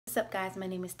What's up guys, my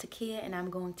name is Takeyah and I'm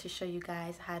going to show you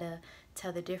guys how to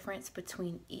tell the difference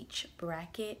between each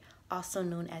bracket, also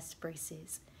known as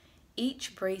braces.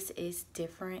 Each brace is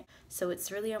different, so it's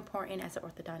really important as an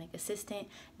orthodontic assistant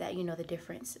that you know the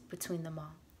difference between them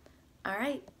all.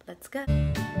 Alright, let's go.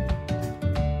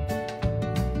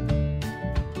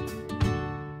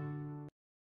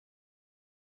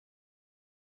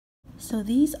 So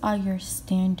these are your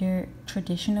standard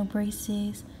traditional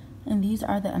braces, and these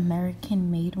are the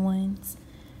American made ones.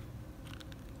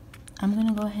 I'm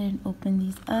gonna go ahead and open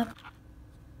these up.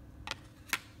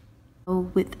 So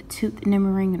with tooth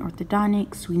numbering and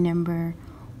orthodontics, we number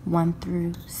 1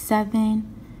 through 7.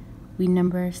 We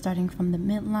number starting from the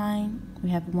midline. We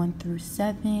have 1 through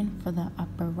 7 for the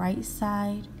upper right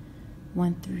side,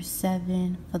 1 through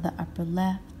 7 for the upper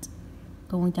left,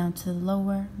 going down to the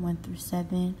lower, 1 through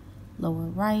 7, lower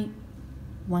right,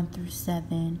 1 through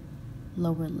 7,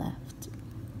 lower left.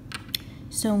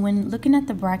 So when looking at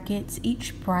the brackets,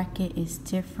 each bracket is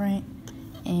different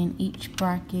and each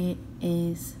bracket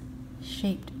is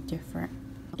shaped different.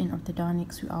 In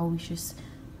orthodontics, we always just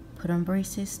put on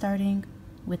braces starting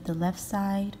with the left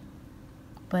side,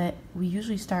 but we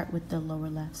usually start with the lower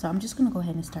left. So I'm just gonna go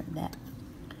ahead and start that.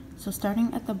 So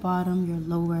starting at the bottom, your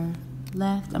lower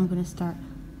left, I'm gonna start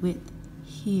with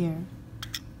here,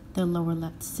 the lower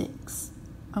left 6.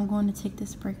 I'm going to take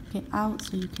this bracket out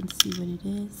so you can see what it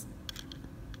is.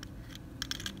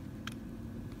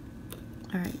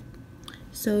 Alright,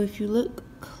 so if you look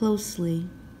closely,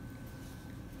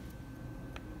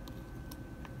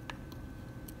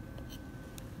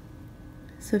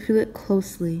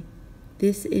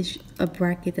 this is a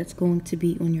bracket that's going to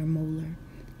be on your molar,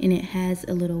 and it has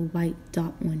a little white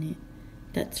dot on it.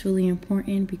 That's really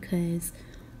important because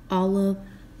all of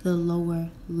the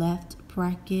lower left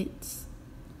brackets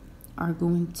are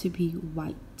going to be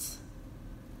white.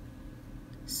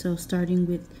 So starting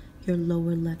with your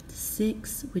lower left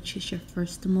 6, which is your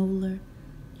first molar,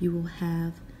 you will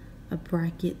have a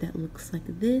bracket that looks like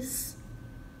this,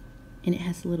 and it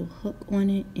has a little hook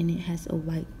on it and it has a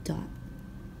white dot.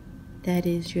 That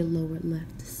is your lower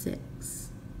left 6.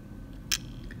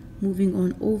 Moving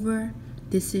on over,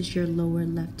 this is your lower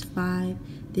left 5.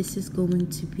 This is going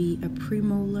to be a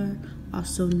premolar,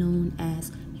 also known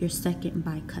as your second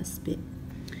bicuspid.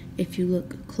 If you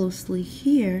look closely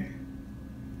here,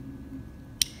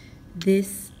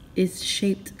 this is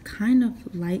shaped kind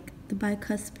of like the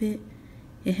bicuspid.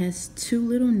 It has 2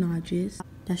 little notches.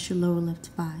 That's your lower left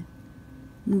 5.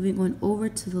 Moving on over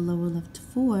to the lower left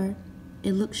 4,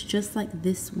 it looks just like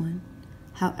this one.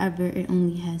 However, it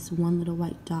only has 1 little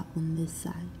white dot on this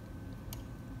side.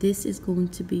 This is going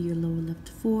to be your lower left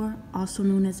 4, also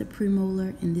known as a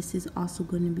premolar, and this is also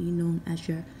going to be known as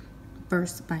your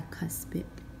first bicuspid.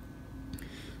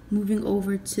 Moving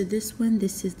over to this one,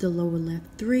 this is the lower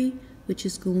left 3, which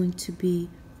is going to be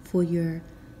for your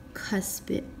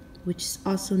cuspid, which is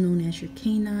also known as your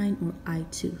canine or eye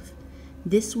tooth.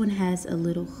 This one has a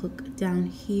little hook down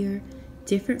here,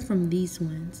 different from these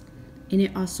ones, and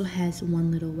it also has 1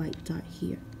 little white dot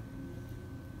here.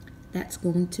 That's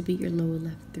going to be your lower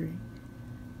left 3.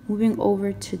 Moving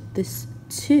over to this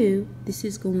 2, this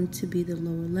is going to be the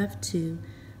lower left 2,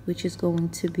 which is going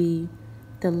to be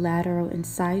the lateral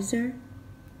incisor.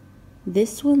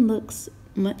 This one looks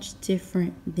much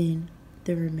different than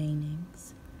the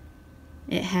remainings.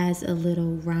 It has a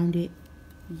little rounded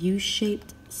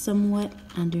U-shaped somewhat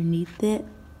underneath it,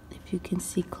 if you can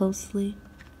see closely,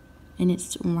 and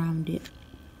it's rounded.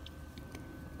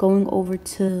 Going over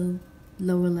to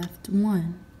lower left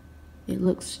 1, it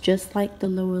looks just like the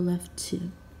lower left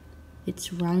 2.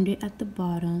 It's rounded at the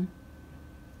bottom,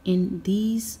 and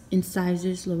these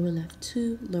incisors, lower left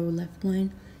 2, lower left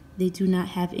 1, they do not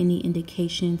have any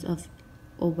indications of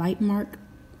a white mark.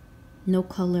 No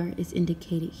color is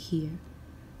indicated here.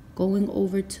 Going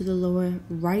over to the lower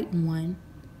right 1,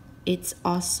 it's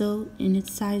also an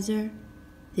incisor.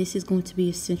 This is going to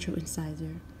be a central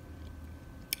incisor.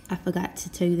 I forgot to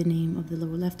tell you the name of the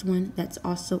lower left one. That's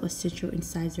also a central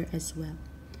incisor as well.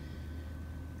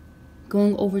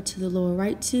 Going over to the lower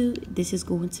right 2, this is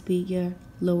going to be your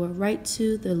lower right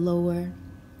 2, the lower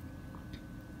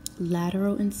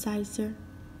lateral incisor.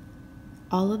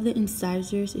 All of the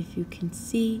incisors, if you can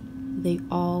see, they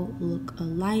all look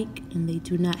alike and they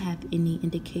do not have any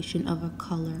indication of a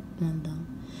color on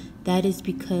them. That is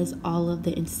because all of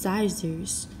the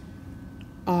incisors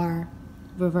are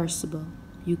reversible.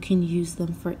 You can use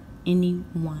them for any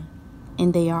one,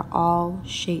 and they are all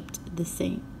shaped the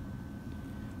same.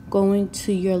 Going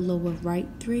to your lower right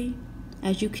 3,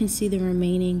 as you can see, the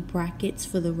remaining brackets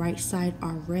for the right side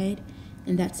are red,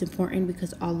 and that's important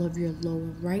because all of your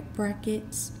lower right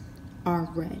brackets are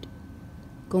red.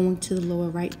 Going to the lower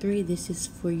right 3, this is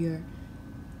for your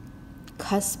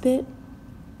cuspid.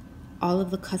 All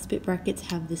of the cuspid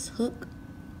brackets have this hook.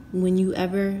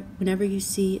 Whenever you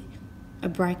see a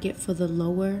bracket for the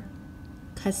lower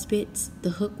cuspids,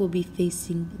 the hook will be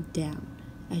facing down,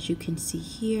 as you can see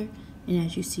here and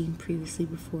as you've seen previously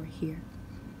before here.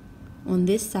 On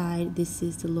this side, this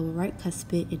is the lower right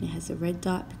cuspid, and it has a red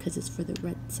dot because it's for the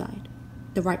right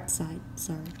side,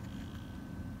 sorry.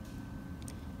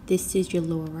 This is your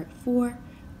lower right 4,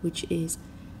 which is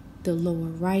the lower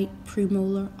right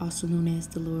premolar, also known as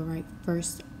the lower right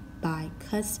first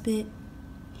bicuspid.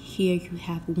 Here you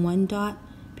have 1 dot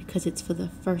because it's for the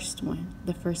first one,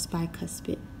 the first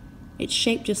bicuspid. It's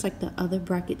shaped just like the other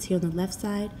brackets here on the left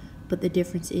side, but the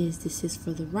difference is this is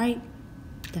for the right,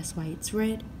 that's why it's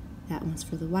red. That one's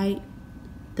for the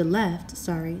left,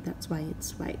 that's why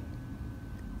it's white.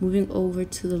 Moving over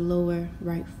to the lower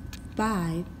right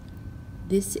 5,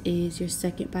 this is your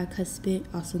second bicuspid,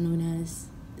 also known as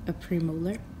a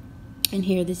premolar. And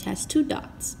here this has 2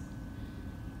 dots.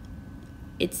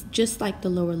 It's just like the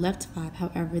lower left 5,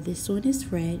 however this one is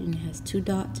red and it has 2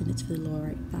 dots and it's for the lower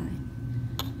right 5.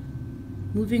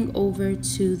 Moving over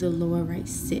to the lower right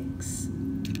 6.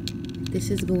 This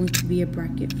is going to be a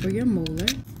bracket for your molar.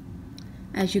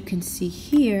 As you can see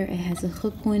here, it has a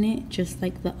hook on it, just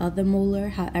like the other molar.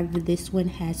 However, this one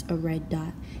has a red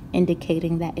dot,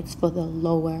 indicating that it's for the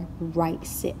lower right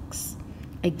 6.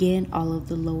 Again, all of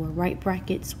the lower right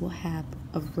brackets will have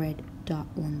a red dot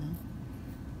on them.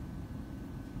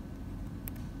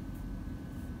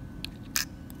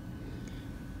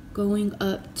 Going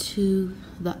up to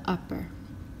the upper.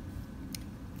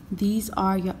 These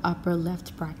are your upper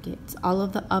left brackets. All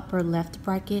of the upper left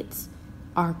brackets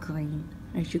are green.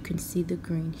 As you can see the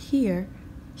green here,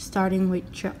 starting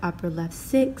with your upper left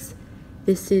 6,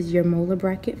 this is your molar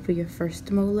bracket for your first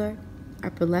molar,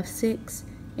 upper left 6,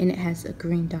 and it has a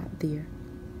green dot there.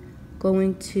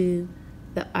 Going to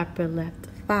the upper left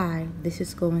 5, this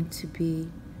is going to be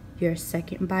your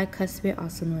second bicuspid,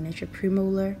 also known as your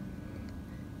premolar.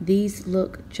 These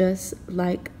look just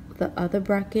like the other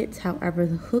brackets, however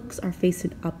the hooks are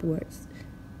facing upwards.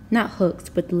 Not hooks,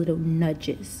 but the little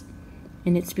nudges.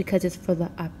 And it's because it's for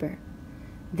the upper.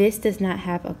 This does not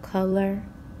have a color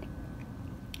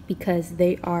because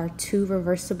they are 2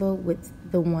 reversible with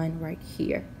the one right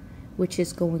here, which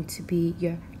is going to be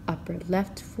your upper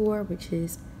left 4, which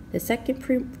is the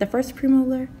first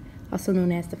premolar, also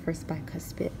known as the first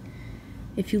bicuspid.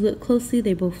 If you look closely,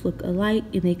 they both look alike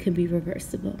and they can be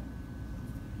reversible.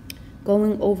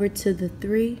 Going over to the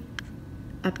 3,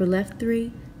 upper left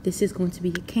 3, this is going to be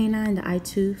your canine, the eye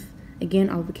tooth.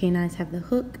 Again, all the canines have the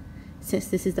hook. Since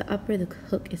this is the upper, the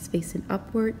hook is facing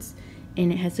upwards,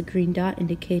 and it has a green dot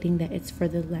indicating that it's for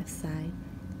the left side.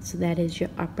 So that is your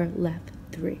upper left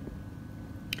 3.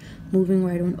 Moving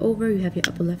right on over, you have your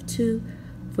upper left 2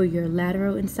 for your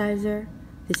lateral incisor.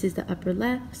 This is the upper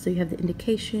left, so you have the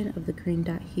indication of the green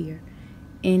dot here.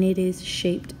 And it is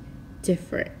shaped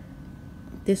different.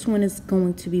 This one is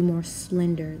going to be more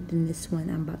slender than this one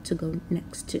I'm about to go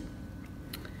next to.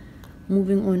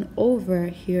 Moving on over,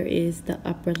 here is the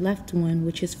upper left one,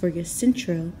 which is for your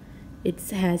central. It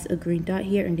has a green dot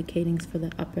here indicating it's for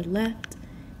the upper left.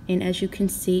 And as you can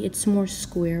see, it's more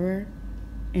squarer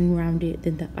and rounded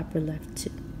than the upper left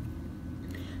too.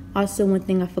 Also, one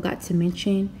thing I forgot to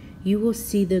mention, you will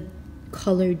see the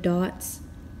colored dots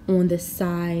on the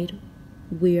side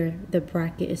where the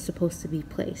bracket is supposed to be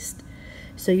placed.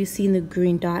 So you see the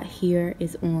green dot here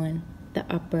is on the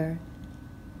upper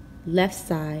left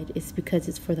side. It's because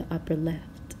it's for the upper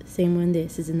left. Same one,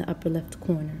 this is in the upper left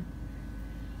corner.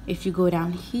 If you go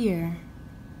down here,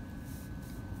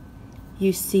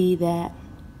 you see that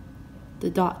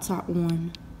the dots are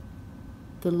on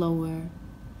the lower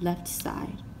left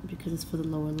side because it's for the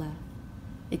lower left.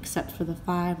 Except for the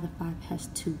 5 has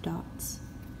 2 dots.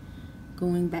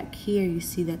 Going back here, you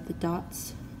see that the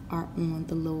dots are on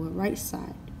the lower right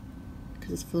side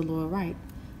because it's for the lower right.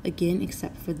 Again,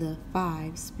 except for the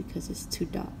 5s because it's 2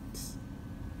 dots.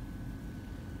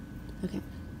 Okay.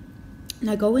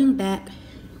 Now going back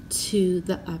to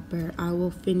the upper, I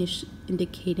will finish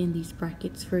indicating these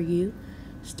brackets for you,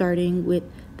 starting with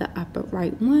the upper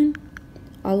right one.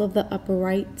 All of the upper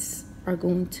rights are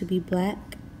going to be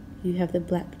black. You have the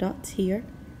black dots here.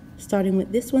 Starting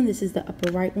with this one, this is the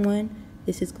upper right one.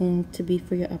 This is going to be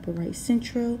for your upper right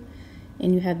central.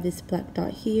 And you have this black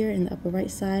dot here in the upper right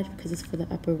side because it's for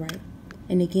the upper right.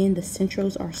 And again, the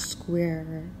centrals are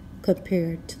squarer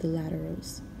compared to the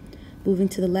laterals. Moving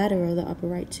to the lateral, the upper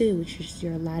right too, which is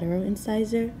your lateral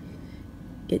incisor.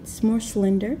 It's more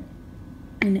slender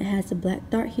and it has a black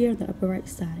dot here on the upper right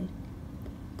side.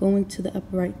 Going to the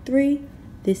upper right 3,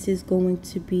 this is going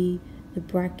to be the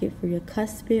bracket for your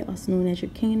cuspid, also known as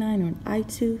your canine or an eye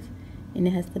tooth. And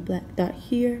it has the black dot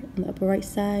here on the upper right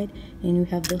side, and you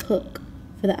have the hook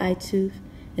for the eye tooth,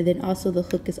 and then also the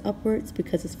hook is upwards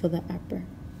because it's for the upper.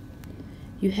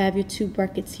 You have your 2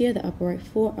 brackets here, the upper right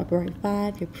 4, upper right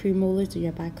 5, your premolars or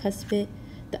your bicuspid.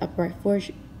 The upper right 4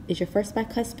 is your first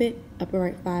bicuspid, upper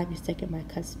right 5 your second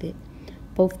bicuspid.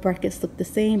 Both brackets look the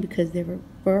same because they're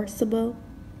reversible.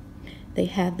 They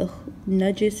have the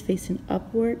nudges facing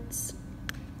upwards,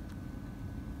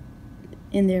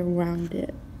 and they're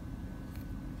rounded.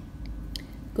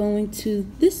 Going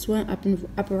to this one, up in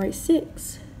upper right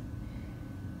 6.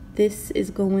 This is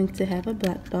going to have a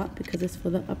black dot because it's for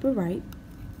the upper right.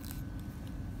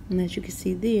 And as you can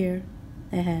see there,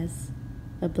 it has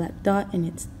a black dot, and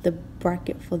it's the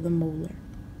bracket for the molar.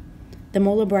 The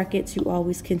molar brackets you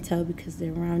always can tell because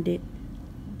they're rounded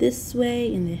this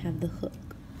way and they have the hook.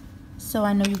 So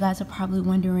I know you guys are probably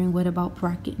wondering, what about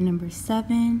bracket number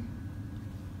 7?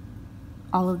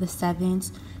 All of the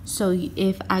 7s. So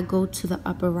if I go to the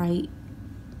upper right,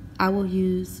 I will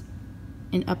use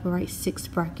an upper right 6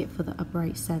 bracket for the upper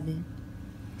right 7.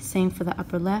 Same for the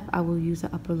upper left, I will use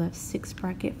an upper left 6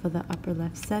 bracket for the upper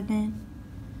left 7.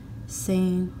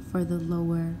 Same for the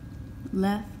lower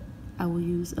left, I will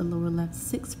use a lower left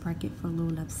 6 bracket for lower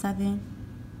left 7.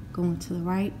 Going to the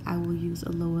right, I will use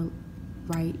a lower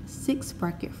right 6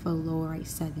 bracket for lower right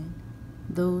 7.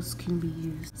 Those can be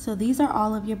used. So these are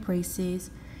all of your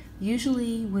braces.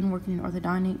 Usually when working in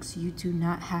orthodontics, you do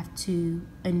not have to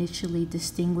initially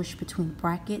distinguish between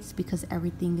brackets because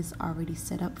everything is already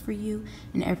set up for you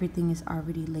and everything is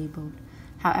already labeled.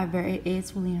 However, it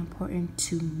is really important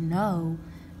to know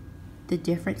the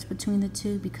difference between the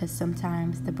two because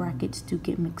sometimes the brackets do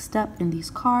get mixed up in these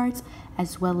cards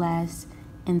as well as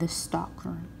in the stock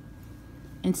room.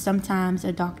 And sometimes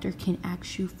a doctor can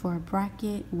ask you for a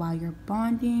bracket while you're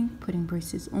bonding, putting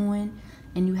braces on,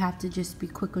 and you have to just be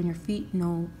quick on your feet,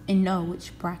 know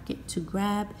which bracket to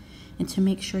grab and to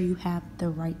make sure you have the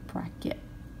right bracket.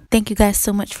 Thank you guys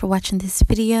so much for watching this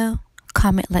video.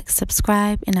 Comment, like,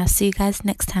 subscribe, and I'll see you guys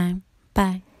next time.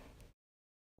 Bye.